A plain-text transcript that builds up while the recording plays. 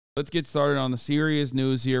Let's get started on the serious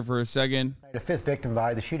news here for a second. A fifth victim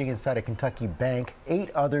by the shooting inside a Kentucky bank,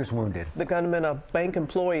 8 others wounded. The gunman, a bank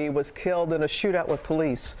employee, was killed in a shootout with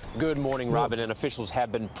police. Good morning, Robin. And officials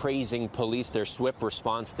have been praising police, their swift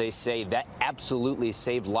response. They say that absolutely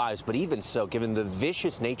saved lives. But even so, given the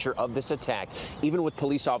vicious nature of this attack, even with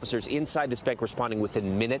police officers inside this bank responding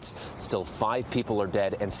within minutes, still 5 people are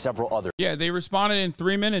dead and several others. Yeah, they responded in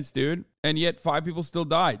 3 minutes, dude. And yet 5 people still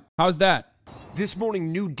died. How's that? This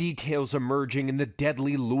morning, new details emerging in the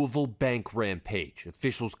deadly Louisville bank rampage.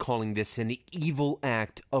 Officials calling this an evil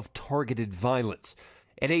act of targeted violence.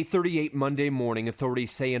 At 8:38 Monday morning,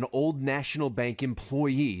 authorities say an Old National Bank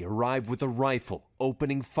employee arrived with a rifle,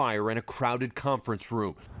 opening fire in a crowded conference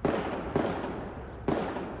room.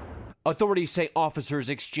 Authorities say officers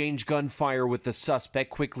exchanged gunfire with the suspect,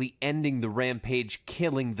 quickly ending the rampage,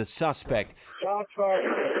 killing the suspect. Shots fired.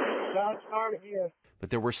 Shots fired here. But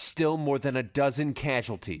there were still more than a dozen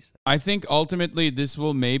casualties. I think ultimately this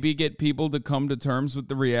will maybe get people to come to terms with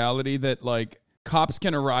the reality that, like, cops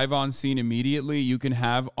can arrive on scene immediately. You can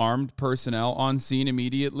have armed personnel on scene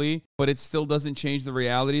immediately, but it still doesn't change the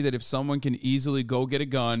reality that if someone can easily go get a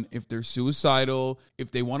gun, if they're suicidal, if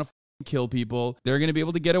they want to kill people, they're going to be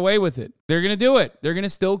able to get away with it. They're going to do it. They're going to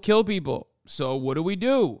still kill people. So what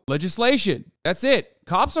do? Legislation. That's it.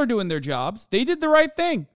 Cops are doing their jobs. They did the right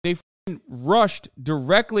thing. They rushed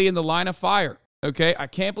directly in the line of fire. Okay, I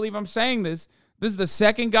can't believe I'm saying this. This is the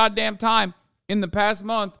second goddamn time in the past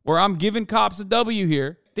month where I'm giving cops a W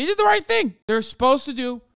here. They did the right thing. They're supposed to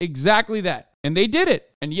do exactly that. And they did it.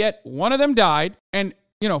 And yet one of them died. And,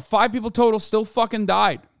 5 people total still fucking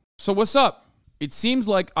died. So what's up? It seems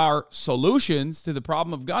like our solutions to the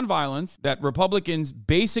problem of gun violence that Republicans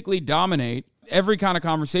basically dominate every kind of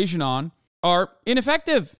conversation on are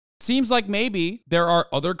ineffective. Seems like maybe there are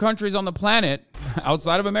other countries on the planet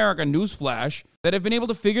outside of America, newsflash, that have been able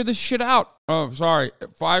to figure this shit out. Oh, sorry,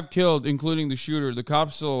 5 killed, including the shooter. The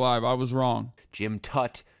cop's still alive. I was wrong. Jim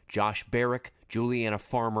Tutt, Josh Barrick, Juliana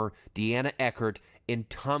Farmer, Deanna Eckert, and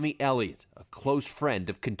Tommy Elliott, a close friend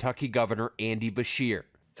of Kentucky Governor Andy Beshear.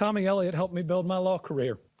 Tommy Elliott helped me build my law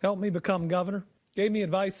career, helped me become governor, gave me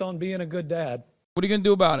advice on being a good dad. What are you going to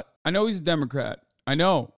do about it? I know he's a Democrat. I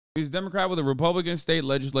know. He's a Democrat with a Republican state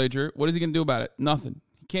legislature. What is he going to do about it? Nothing.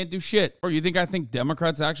 He can't do shit. Or you think I think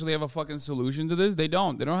Democrats actually have a fucking solution to this? They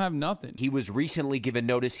don't. They don't have nothing. He was recently given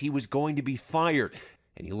notice he was going to be fired,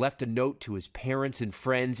 and he left a note to his parents and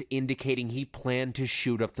friends indicating he planned to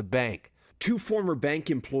shoot up the bank. 2 former bank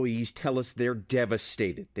employees tell us they're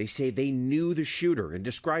devastated. They say they knew the shooter and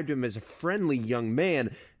described him as a friendly young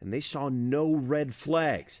man, and they saw no red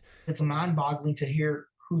flags. It's mind-boggling to hear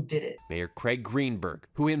who did it. Mayor Craig Greenberg,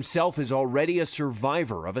 who himself is already a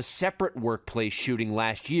survivor of a separate workplace shooting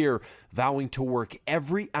last year, vowing to work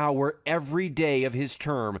every hour, every day of his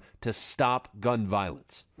term to stop gun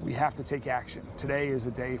violence. We have to take action. Today is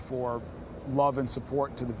a day for love and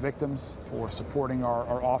support to the victims, for supporting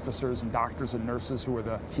our officers and doctors and nurses who are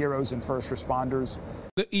the heroes and first responders.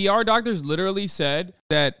 The ER doctors literally said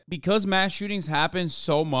that because mass shootings happen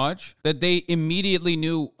so much that they immediately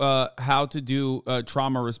knew how to do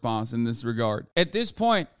trauma response in this regard. At this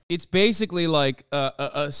point, it's basically like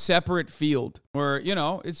a separate field where,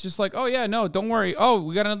 it's just like, oh yeah, no, don't worry. Oh,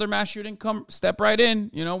 we got another mass shooting. Come step right in.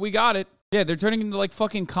 We got it. Yeah, they're turning into like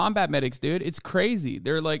fucking combat medics, dude. It's crazy.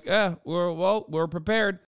 They're like, we're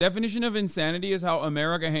prepared. Definition of insanity is how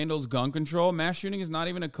America handles gun control. Mass shooting is not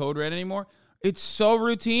even a code red anymore. It's so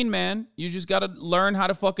routine, man. You just got to learn how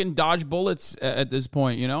to fucking dodge bullets at this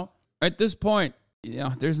point, At this point,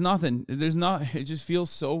 there's nothing. It just feels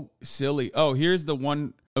so silly. Oh, here's the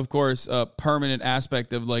one, of course, permanent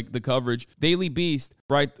aspect of like the coverage. Daily Beast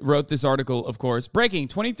wrote this article, of course. Breaking,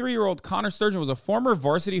 23-year-old Connor Sturgeon was a former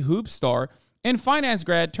varsity hoop star and finance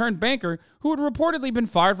grad turned banker who had reportedly been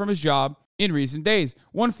fired from his job in recent days.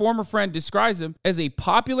 One former friend describes him as a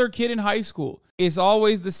popular kid in high school. It's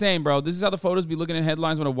always the same, bro. This is how the photos be looking at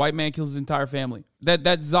headlines when a white man kills his entire family.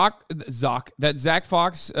 That Zach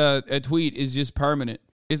Fox tweet is just permanent.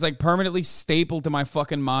 It's like permanently stapled to my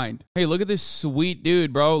fucking mind. Hey, look at this sweet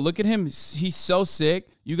dude, bro. Look at him. He's so sick.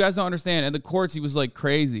 You guys don't understand. In the courts, he was like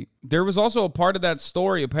crazy. There was also a part of that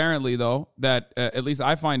story, apparently, though, that at least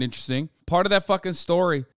I find interesting. Part of that fucking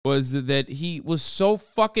story was that he was so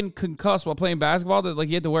fucking concussed while playing basketball that like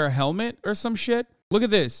he had to wear a helmet or some shit. Look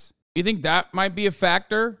at this. You think that might be a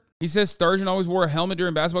factor? He says Sturgeon always wore a helmet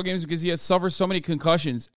during basketball games because he has suffered so many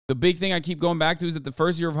concussions. The big thing I keep going back to is that the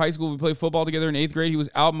first year of high school, we played football together in 8th grade. He was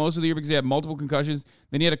out most of the year because he had multiple concussions.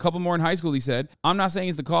 Then he had a couple more in high school, he said. I'm not saying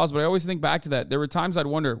it's the cause, but I always think back to that. There were times I'd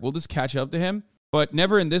wonder, will this catch up to him? but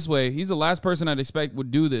never in this way. He's the last person I'd expect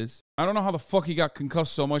would do this. I don't know how the fuck he got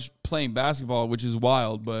concussed so much playing basketball, which is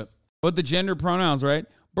wild, but the gender pronouns, right?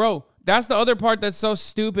 Bro, that's the other part that's so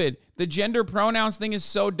stupid. The gender pronouns thing is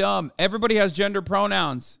so dumb. Everybody has gender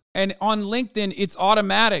pronouns. And on LinkedIn, it's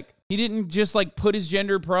automatic. He didn't just like put his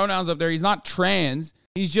gender pronouns up there. He's not trans.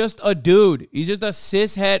 He's just a dude. He's just a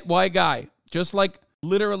cis-het white guy. Just like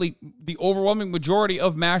literally the overwhelming majority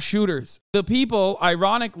of mass shooters. The people,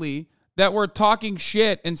 ironically, that were talking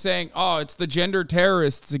shit and saying, oh, it's the gender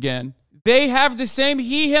terrorists again. They have the same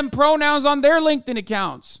he, him pronouns on their LinkedIn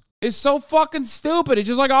accounts. It's so fucking stupid. It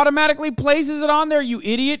just like automatically places it on there, you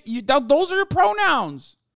idiot. Those are your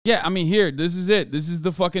pronouns. Yeah, I mean, here, this is it. This is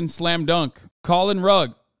the fucking slam dunk. Colin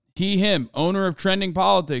Rugg, he, him, owner of Trending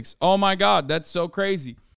Politics. Oh my God, that's so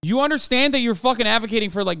crazy. You understand that you're fucking advocating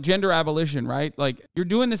for like gender abolition, right? Like you're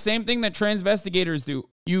doing the same thing that transvestigators do.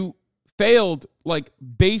 You failed like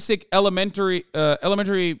basic elementary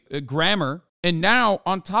grammar, and now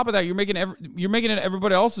on top of that, you're making it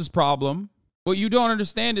everybody else's problem. What you don't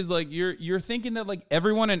understand is like you're thinking that like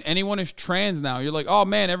everyone and anyone is trans now. You're like, oh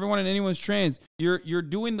man, everyone and anyone's trans. You're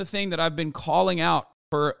doing the thing that I've been calling out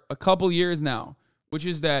for a couple years now, which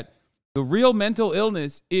is that the real mental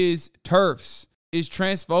illness is TERFs. Is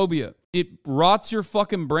transphobia. It rots your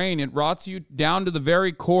fucking brain. It rots you down to the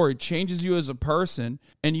very core. It changes you as a person.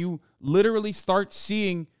 And you literally start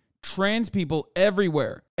seeing trans people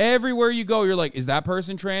everywhere. Everywhere you go, you're like, is that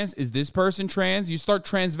person trans? Is this person trans? You start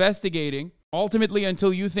transvestigating. Ultimately,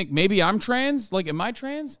 until you think, maybe I'm trans? Like, am I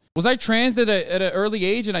trans? Was I trans at an early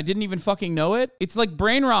age and I didn't even fucking know it? It's like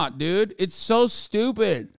brain rot, dude. It's so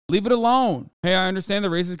stupid. Leave it alone. Hey, I understand the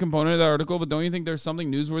racist component of the article, but don't you think there's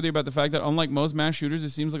something newsworthy about the fact that unlike most mass shooters, it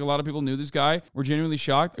seems like a lot of people knew this guy, were genuinely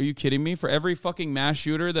shocked? Are you kidding me? For every fucking mass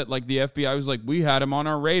shooter that like the FBI was like, we had him on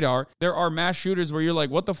our radar, there are mass shooters where you're like,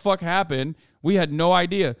 what the fuck happened? We had no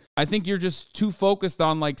idea. I think you're just too focused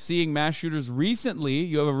on like seeing mass shooters recently.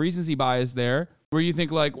 You have a recency bias there where you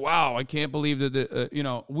think like, wow, I can't believe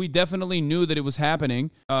that, we definitely knew that it was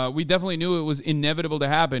happening. We definitely knew it was inevitable to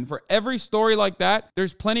happen. For every story like that,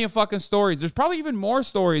 there's plenty of fucking stories. There's probably even more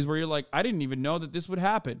stories where you're like, I didn't even know that this would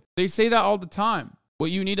happen. They say that all the time.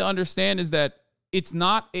 What you need to understand is that it's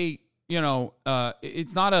not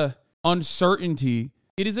it's not a uncertainty.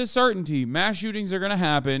 It is a certainty. Mass shootings are going to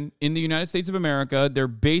happen in the United States of America. They're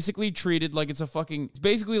basically treated like it's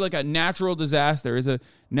basically like a natural disaster. It's a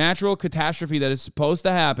natural catastrophe that is supposed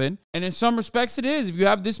to happen. And in some respects it is. If you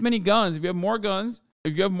have this many guns, if you have more guns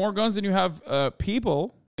than you have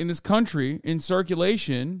people in this country in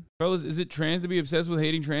circulation, fellas, is it trans to be obsessed with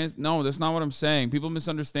hating trans? No, that's not what I'm saying. People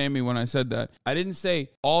misunderstand me when I said that. I didn't say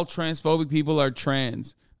all transphobic people are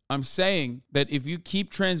trans. I'm saying that if you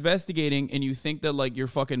keep transvestigating and you think that like your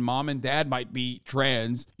fucking mom and dad might be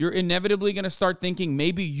trans, you're inevitably going to start thinking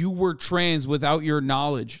maybe you were trans without your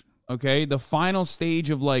knowledge. Okay, the final stage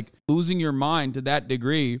of like losing your mind to that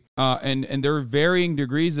degree, and there are varying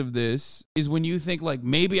degrees of this, is when you think like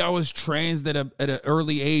maybe I was trans at an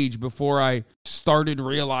early age before I started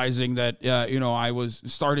realizing that I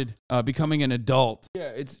started becoming an adult. Yeah,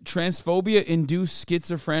 it's transphobia induced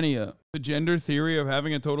schizophrenia, the gender theory of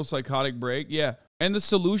having a total psychotic break. Yeah, and the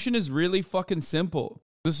solution is really fucking simple.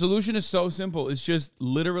 The solution is so simple. It's just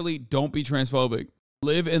literally don't be transphobic.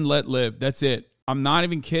 Live and let live. That's it. I'm not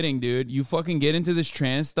even kidding, dude. You fucking get into this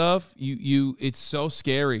trans stuff, it's so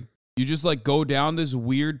scary. You just like go down this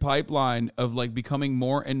weird pipeline of like becoming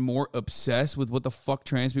more and more obsessed with what the fuck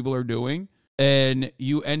trans people are doing. And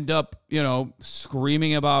you end up,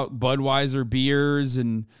 screaming about Budweiser beers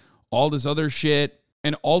and all this other shit.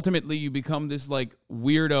 And ultimately you become this like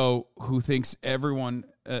weirdo who thinks everyone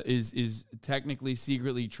is technically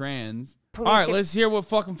secretly trans. All right, let's hear what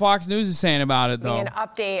fucking Fox News is saying about it, though. An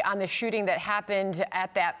update on the shooting that happened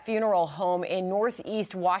at that funeral home in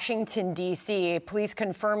Northeast Washington, D.C. Police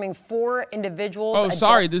confirming 4 individuals. Oh,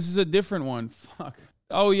 sorry, this is a different one. Fuck.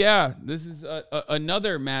 Oh, yeah, this is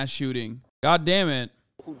another mass shooting. God damn it.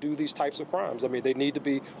 Who do these types of crimes. I mean, they need to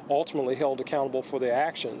be ultimately held accountable for their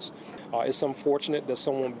actions. It's unfortunate that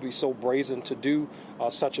someone would be so brazen to do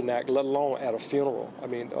such an act, let alone at a funeral. I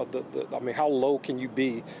mean, how low can you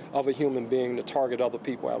be of a human being to target other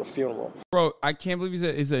people at a funeral? Bro, I can't believe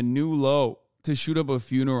it's a new low to shoot up a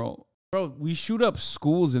funeral. Bro, we shoot up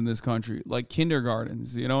schools in this country, like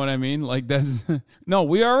kindergartens. You know what I mean? Like that's no,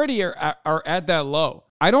 we already are at that low.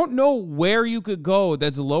 I don't know where you could go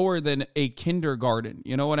that's lower than a kindergarten.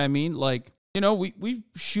 You know what I mean? Like, we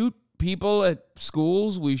shoot people at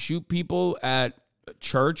schools. We shoot people at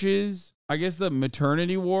churches. I guess the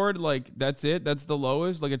maternity ward, like, that's it. That's the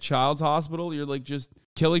lowest. Like a child's hospital. You're like just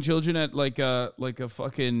killing children at like a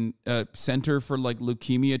fucking center for like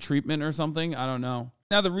leukemia treatment or something. I don't know.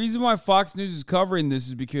 Now, the reason why Fox News is covering this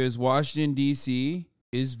is because Washington, D.C.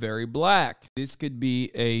 is very black. This could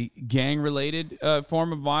be a gang-related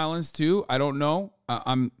form of violence too. I don't know.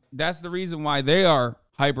 That's the reason why they are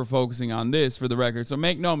hyper-focusing on this, for the record. So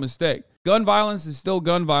make no mistake. Gun violence is still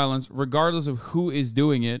gun violence, regardless of who is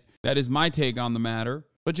doing it. That is my take on the matter.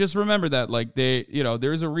 But just remember that, like,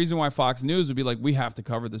 there's a reason why Fox News would be like, we have to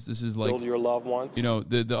cover this. This is like, build your loved one.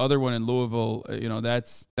 The other one in Louisville,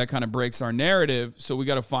 that kind of breaks our narrative. So we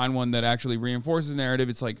got to find one that actually reinforces narrative.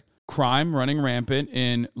 It's like crime running rampant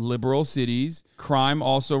in liberal cities. Crime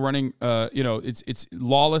also running, it's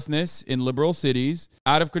lawlessness in liberal cities.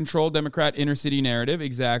 Out of control Democrat inner city narrative,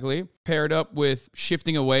 exactly. Paired up with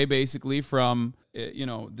shifting away basically from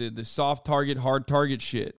the soft target, hard target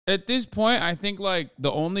shit. At this point, I think like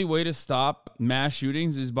the only way to stop mass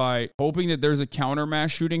shootings is by hoping that there's a counter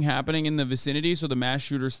mass shooting happening in the vicinity, so the mass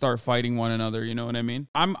shooters start fighting one another. You know what I mean?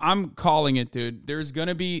 I'm calling it, dude. There's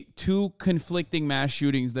gonna be two conflicting mass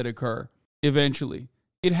shootings that occur eventually.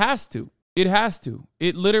 It has to.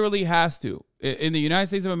 It literally has to. In the United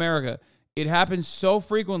States of America, it happens so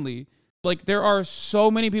frequently. Like, there are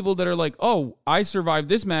so many people that are like, oh, I survived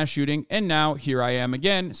this mass shooting, and now here I am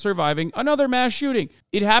again surviving another mass shooting.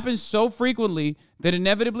 It happens so frequently that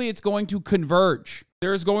inevitably it's going to converge.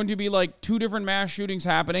 There's going to be like two different mass shootings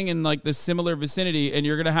happening in like the similar vicinity, and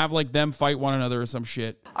you're going to have like them fight one another or some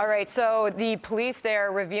shit. All right, so the police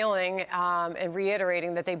there revealing and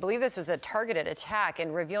reiterating that they believe this was a targeted attack,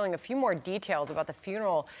 and revealing a few more details about the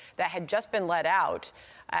funeral that had just been let out,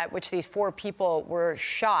 at which these 4 people were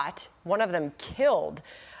shot, one of them killed.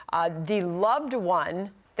 The loved one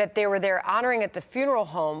that they were there honoring at the funeral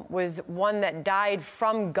home was one that died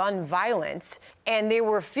from gun violence, and they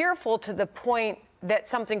were fearful to the point that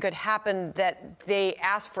something could happen, that they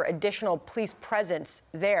asked for additional police presence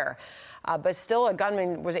there. But still, a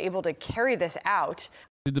gunman was able to carry this out.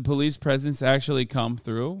 Did the police presence actually come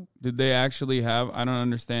through? Did they actually have, I don't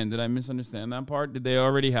understand. Did I misunderstand that part? Did they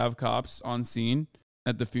already have cops on scene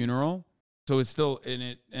at the funeral? So it's still in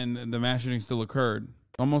it, and the mass shooting still occurred.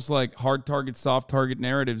 Almost like hard target, soft target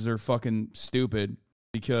narratives are fucking stupid,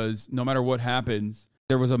 because no matter what happens,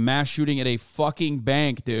 there was a mass shooting at a fucking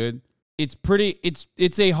bank, dude.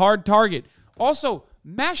 It's a hard target. Also,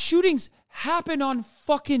 mass shootings happen on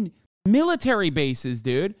fucking military bases,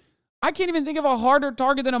 dude. I can't even think of a harder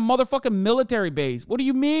target than a motherfucking military base. What do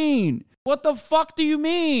you mean? What the fuck do you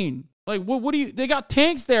mean? Like, what do you, they got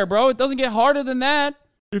tanks there, bro. It doesn't get harder than that.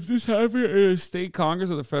 If this happened in a state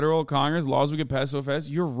Congress or the federal Congress, laws would get passed so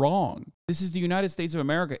fast, you're wrong. This is the United States of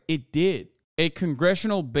America. It did. A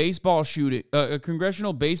congressional baseball shooting, a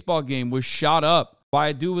congressional baseball game was shot up by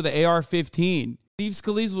a dude with an AR-15. Steve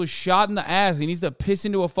Scalise was shot in the ass. He needs to piss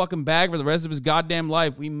into a fucking bag for the rest of his goddamn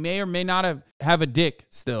life. We may or may not have a dick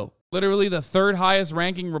still. Literally the third highest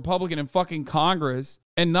ranking Republican in fucking Congress,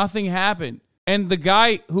 and nothing happened. And the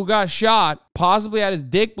guy who got shot possibly had his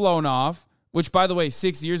dick blown off, which, by the way,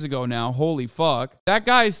 6 years ago now, holy fuck. That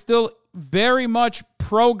guy is still very much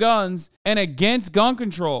pro-guns and against gun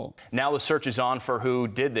control. Now the search is on for who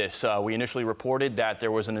did this. We initially reported that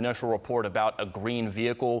there was an initial report about a green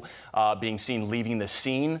vehicle being seen leaving the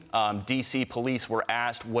scene. D.C. police were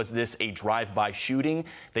asked, was this a drive-by shooting?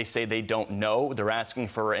 They say they don't know. They're asking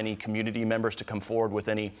for any community members to come forward with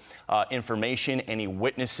any information, any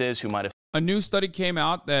witnesses who might have. A new study came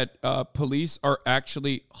out that police are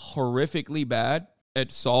actually horrifically bad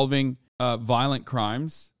at solving violent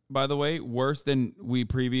crimes, by the way, worse than we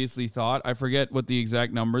previously thought. I forget what the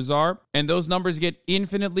exact numbers are. And those numbers get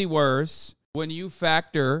infinitely worse when you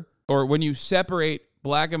factor or when you separate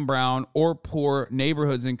black and brown or poor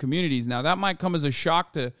neighborhoods and communities. Now, that might come as a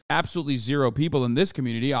shock to absolutely zero people in this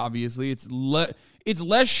community, obviously. It's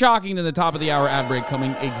less shocking than the top of the hour ad break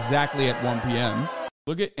coming exactly at 1 p.m.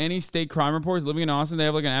 Look at any state crime reports. Living in Austin, they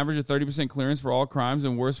have like an average of 30% clearance for all crimes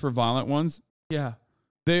and worse for violent ones. Yeah,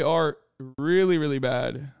 they are really, really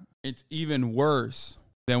bad. It's even worse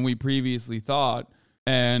than we previously thought.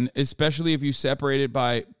 And especially if you separate it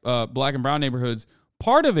by black and brown neighborhoods,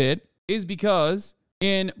 part of it is because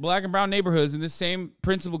in black and brown neighborhoods, and the same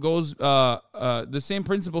principle goes, the same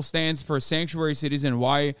principle stands for sanctuary cities and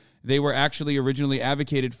why they were actually originally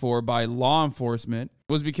advocated for by law enforcement,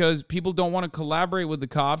 was because people don't want to collaborate with the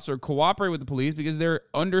cops or cooperate with the police because they're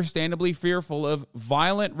understandably fearful of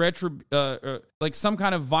violent like some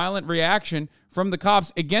kind of violent reaction from the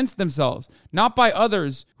cops against themselves, not by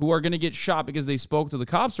others who are going to get shot because they spoke to the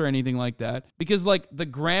cops or anything like that. Because like the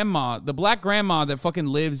grandma, the black grandma that fucking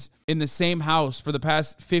lives in the same house for the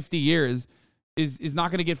past 50 years is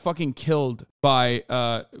not going to get fucking killed by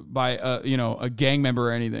a gang member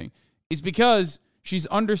or anything. It's because she's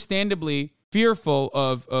understandably fearful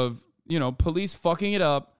of police fucking it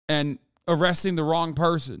up and arresting the wrong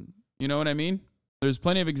person. You know what I mean? There's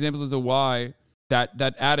plenty of examples as to why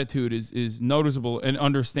that attitude is noticeable and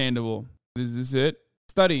understandable. Is this it?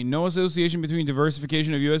 Study. No association between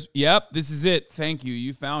diversification of U.S. Yep, this is it. Thank you.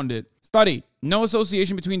 You found it. Study. No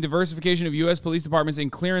association between diversification of U.S. police departments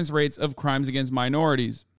and clearance rates of crimes against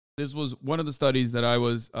minorities. This was one of the studies that I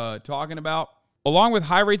was talking about. Along with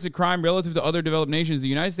high rates of crime relative to other developed nations, the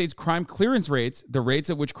United States crime clearance rates, the rates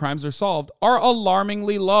at which crimes are solved, are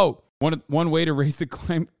alarmingly low. One way to raise the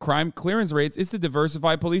crime clearance rates is to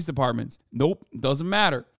diversify police departments. Nope, doesn't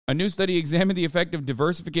matter. A new study examined the effect of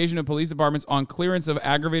diversification of police departments on clearance of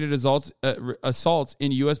aggravated assaults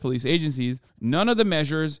in U.S. police agencies. None of the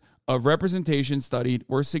measures of representation studied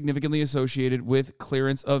were significantly associated with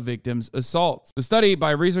clearance of victims' assaults. The study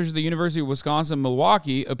by researchers at the University of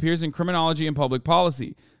Wisconsin-Milwaukee appears in Criminology and Public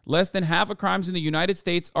Policy. Less than half of crimes in the United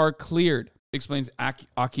States are cleared, explains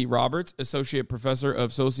Aki Roberts, associate professor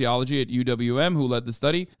of sociology at UWM, who led the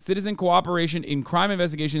study. Citizen cooperation in crime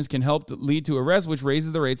investigations can help to lead to arrests, which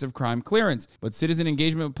raises the rates of crime clearance. But citizen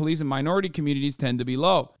engagement with police and minority communities tend to be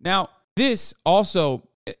low. Now, this also,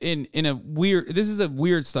 this is a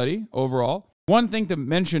weird study overall. One thing to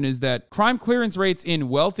mention is that crime clearance rates in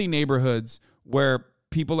wealthy neighborhoods where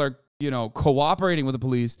people are, cooperating with the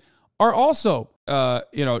police are also,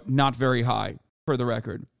 not very high, for the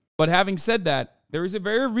record. But having said that, there is a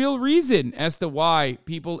very real reason as to why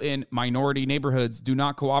people in minority neighborhoods do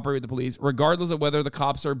not cooperate with the police, regardless of whether the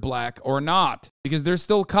cops are black or not, because they're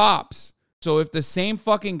still cops. So if the same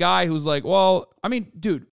fucking guy who's like, well, I mean,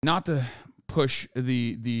 dude, not to push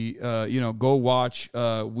the go watch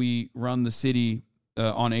We Run the City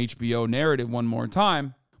on HBO narrative one more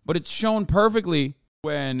time, but it's shown perfectly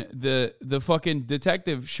when the fucking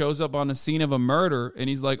detective shows up on the scene of a murder and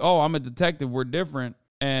he's like, oh, I'm a detective, we're different.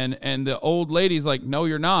 And the old lady's like, no,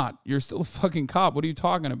 you're not. You're still a fucking cop. What are you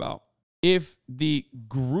talking about? If the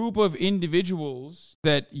group of individuals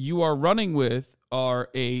that you are running with are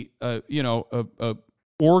a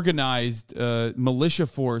organized militia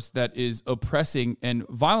force that is oppressing and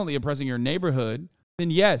violently oppressing your neighborhood,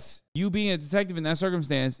 then yes, you being a detective in that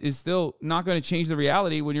circumstance is still not going to change the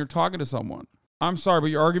reality when you're talking to someone. I'm sorry, but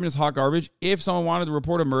your argument is hot garbage. If someone wanted to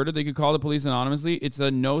report a murder, they could call the police anonymously. It's a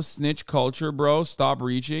no snitch culture, bro. Stop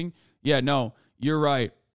reaching. Yeah, no, you're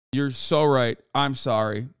right. You're so right. I'm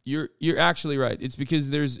sorry. You're actually right. It's because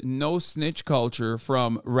there's no snitch culture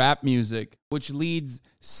from rap music, which leads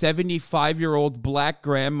 75-year-old black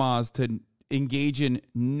grandmas to engage in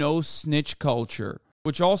no snitch culture,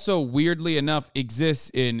 which also weirdly enough exists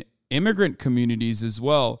in immigrant communities as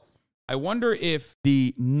well. I wonder if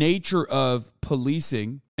the nature of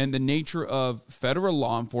policing and the nature of federal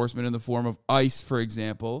law enforcement in the form of ICE, for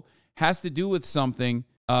example, has to do with something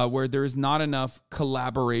where there is not enough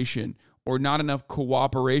collaboration or not enough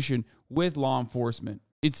cooperation with law enforcement.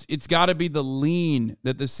 It's got to be the lean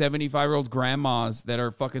that the 75-year-old grandmas that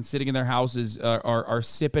are fucking sitting in their houses are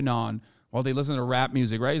sipping on while they listen to rap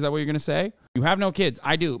music, right? Is that what you're going to say? You have no kids.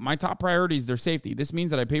 I do. My top priority is their safety. This means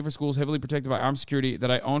that I pay for schools heavily protected by armed security, that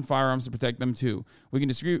I own firearms to protect them too. We can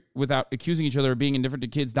disagree without accusing each other of being indifferent to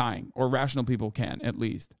kids dying, or rational people can, at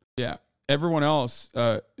least. Yeah. Everyone else,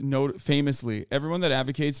 famously, everyone that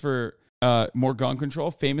advocates for more gun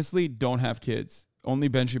control famously don't have kids. Only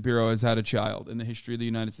Ben Shapiro has had a child in the history of the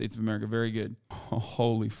United States of America. Very good. Oh,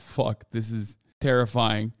 holy fuck. This is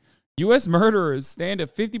terrifying. U.S. murderers stand a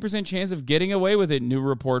 50% chance of getting away with it, new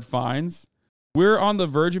report finds. We're on the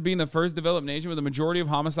verge of being the first developed nation where the majority of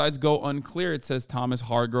homicides go unclear, it says Thomas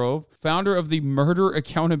Hargrove, founder of the Murder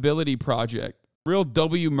Accountability Project. Real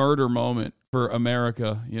W murder moment for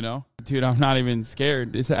America, you know? Dude, I'm not even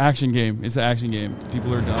scared. It's an action game. It's an action game.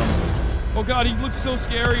 People are dumb. Oh, God, he looks so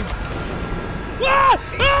scary.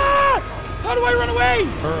 Ah! Ah! How do I run away?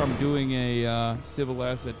 I'm doing a civil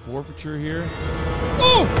asset forfeiture here.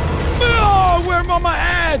 Oh! Oh! Where mama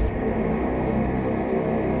at?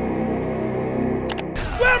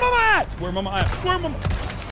 Where mama at? Where mama at? Where mama?